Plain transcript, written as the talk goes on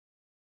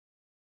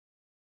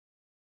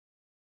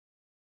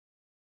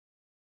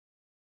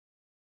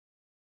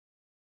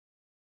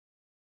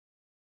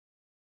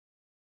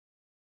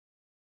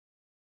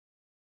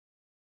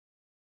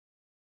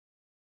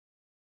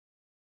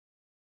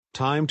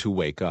Time to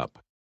wake up.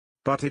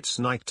 But it's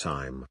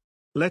nighttime.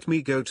 Let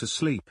me go to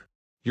sleep.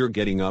 You're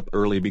getting up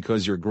early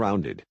because you're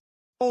grounded.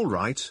 All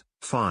right,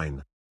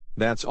 fine.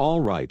 That's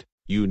all right,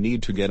 you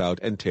need to get out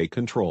and take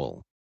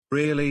control.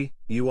 Really,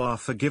 you are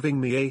forgiving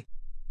me, eh?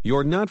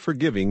 You're not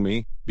forgiving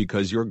me,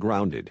 because you're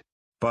grounded.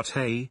 But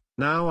hey,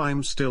 now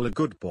I'm still a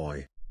good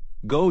boy.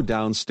 Go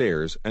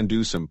downstairs and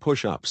do some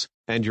push-ups,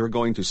 and you're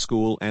going to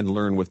school and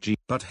learn with G.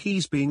 But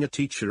he's being a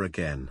teacher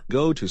again.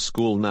 Go to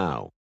school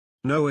now.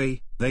 No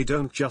way, they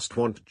don't just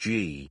want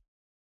G.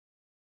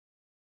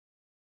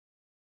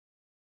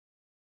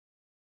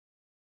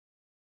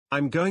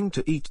 I'm going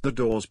to eat the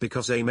doors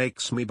because A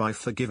makes me by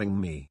forgiving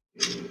me.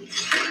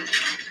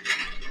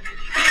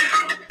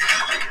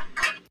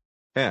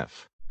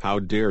 F. How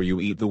dare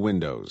you eat the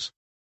windows?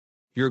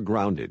 You're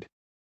grounded.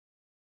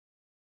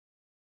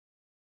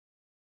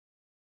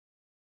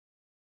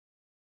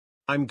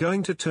 I'm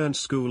going to turn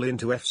school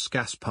into F's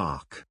gas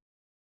park.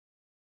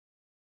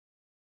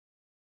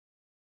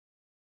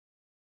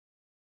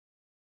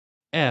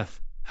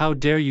 F. How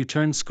dare you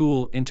turn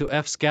school into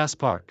F's gas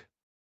park?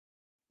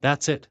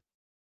 That's it.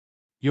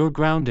 You're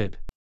grounded.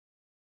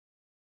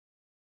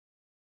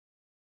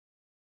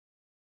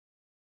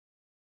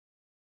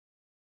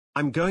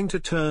 I'm going to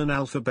turn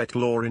alphabet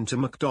law into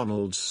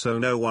McDonald's so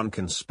no one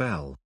can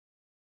spell.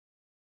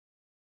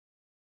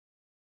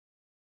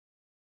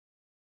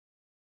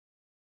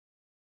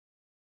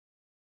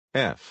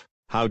 F.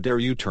 How dare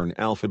you turn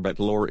alphabet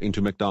lore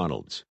into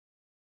McDonald's?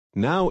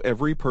 Now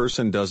every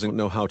person doesn't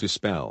know how to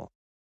spell.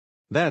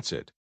 That's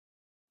it.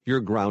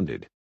 You're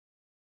grounded.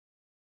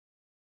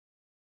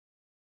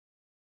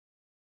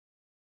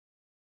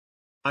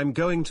 I'm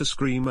going to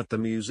scream at the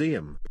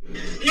museum.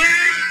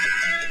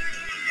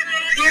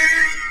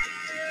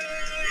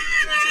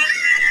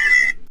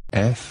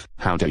 F.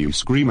 How dare you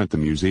scream at the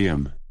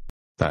museum?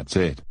 That's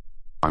it.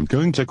 I'm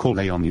going to call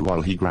A on you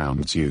while he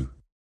grounds you.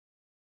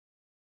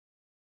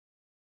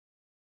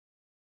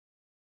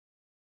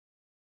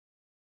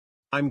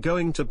 I'm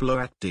going to blow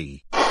at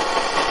D.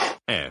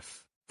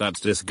 F. That's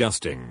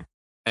disgusting.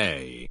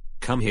 A.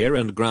 Come here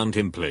and ground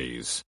him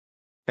please.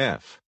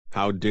 F.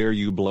 How dare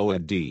you blow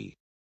at D?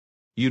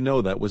 You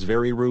know that was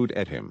very rude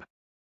at him.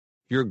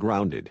 You're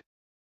grounded.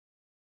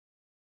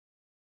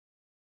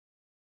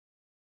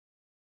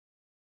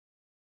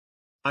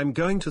 I'm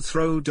going to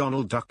throw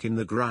Donald Duck in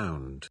the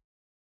ground.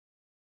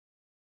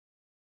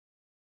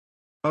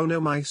 Oh no,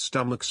 my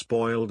stomach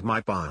spoiled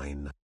my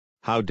bean.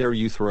 How dare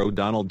you throw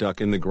Donald Duck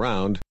in the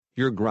ground?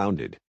 You're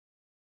grounded.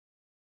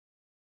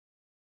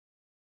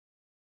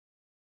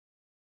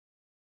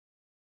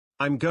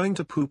 I'm going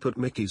to poop at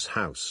Mickey's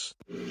house.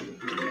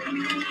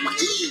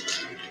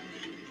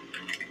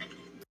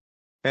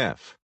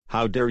 F.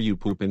 How dare you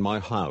poop in my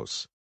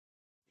house?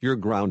 You're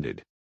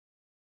grounded.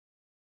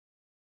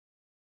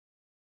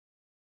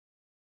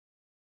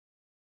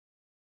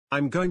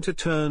 I'm going to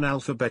turn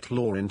alphabet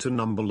law into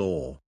number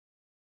law.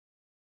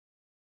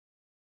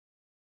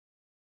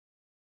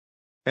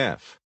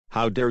 F.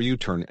 How dare you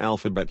turn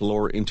alphabet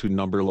lore into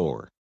number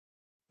lore?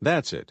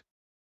 That's it.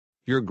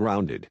 You're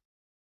grounded.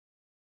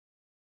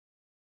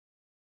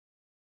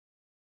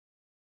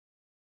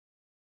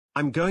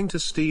 I'm going to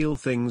steal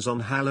things on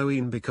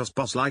Halloween because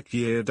Buzz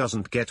Lightyear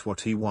doesn't get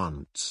what he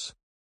wants.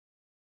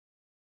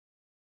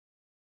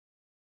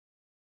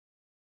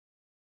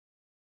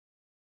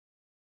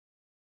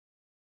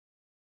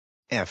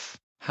 F.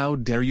 How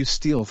dare you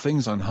steal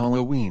things on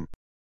Halloween?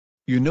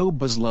 You know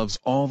Buzz loves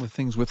all the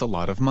things with a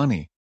lot of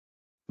money.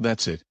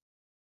 That's it.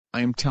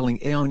 I am telling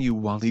A on you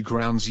while he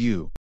grounds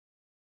you.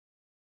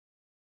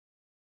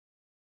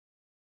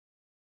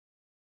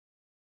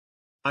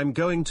 I'm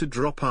going to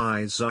drop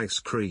I's ice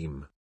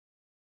cream.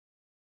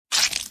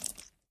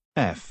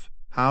 F.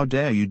 How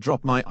dare you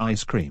drop my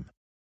ice cream?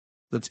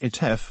 That's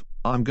it, F.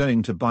 I'm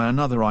going to buy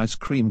another ice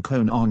cream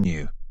cone on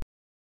you.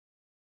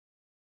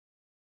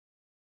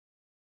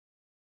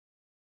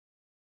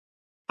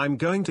 I'm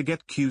going to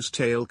get Q's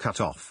tail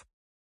cut off.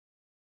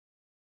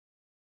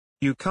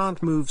 You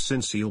can't move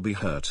since you'll be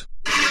hurt.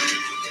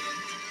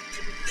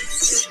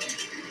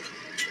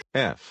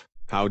 F.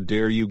 How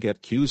dare you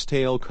get Q's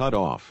tail cut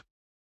off?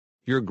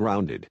 You're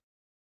grounded.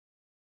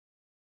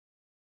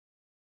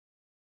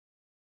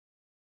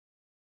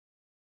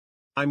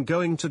 I'm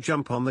going to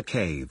jump on the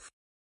cave.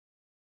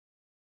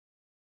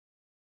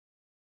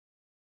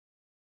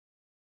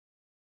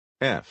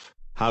 F.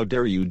 How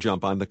dare you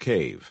jump on the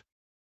cave?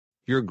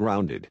 You're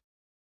grounded.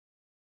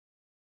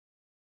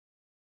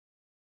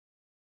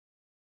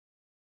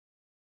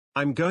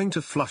 I'm going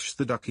to flush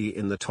the ducky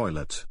in the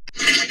toilet.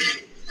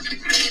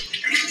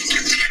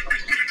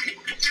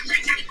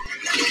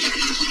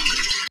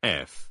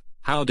 F.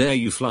 How dare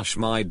you flush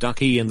my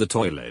ducky in the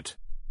toilet?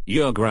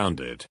 You're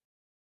grounded.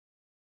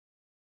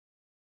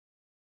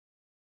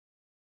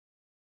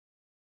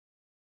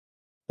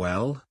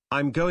 Well,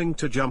 I'm going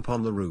to jump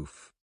on the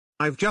roof.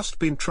 I've just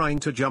been trying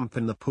to jump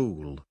in the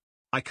pool.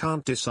 I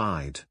can't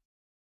decide.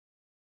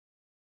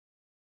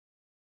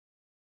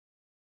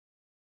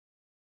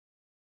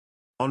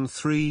 On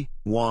 3,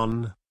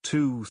 1,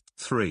 2,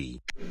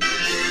 3.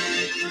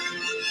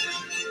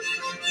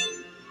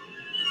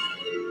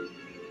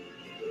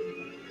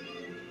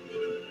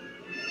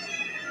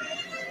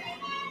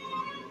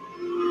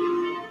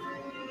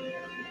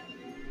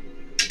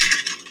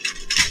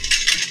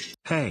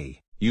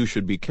 Hey, You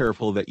should be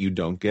careful that you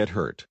don't get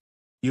hurt.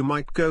 you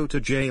might go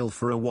to jail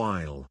for a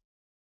while.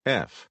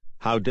 F.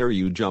 How dare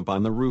you jump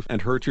on the roof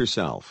and hurt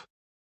yourself?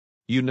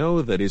 You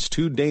know that is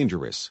too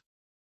dangerous.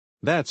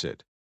 That's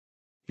it.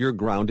 You're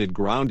grounded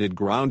for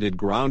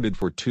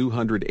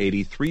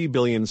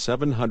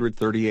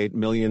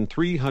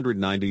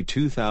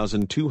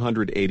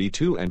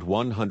 283,738,392,282 and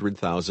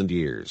 100,000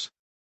 years.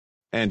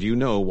 And you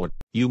know what?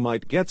 You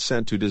might get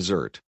sent to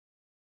desert.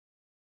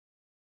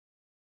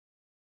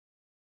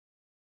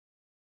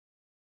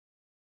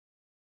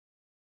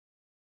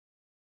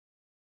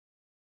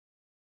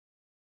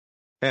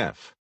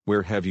 F.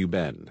 Where have you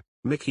been?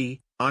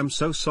 Mickey, I'm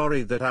so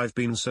sorry that I've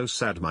been so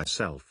sad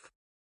myself.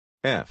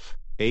 F.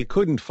 A.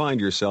 Couldn't find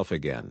yourself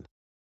again.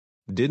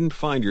 Didn't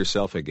find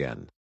yourself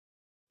again.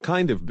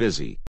 Kind of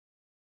busy.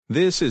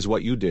 This is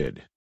what you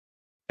did.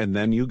 And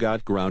then you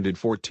got grounded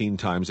 14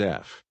 times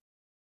F.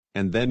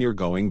 And then you're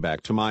going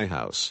back to my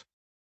house.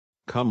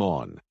 Come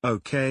on.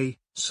 Okay,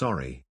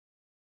 sorry.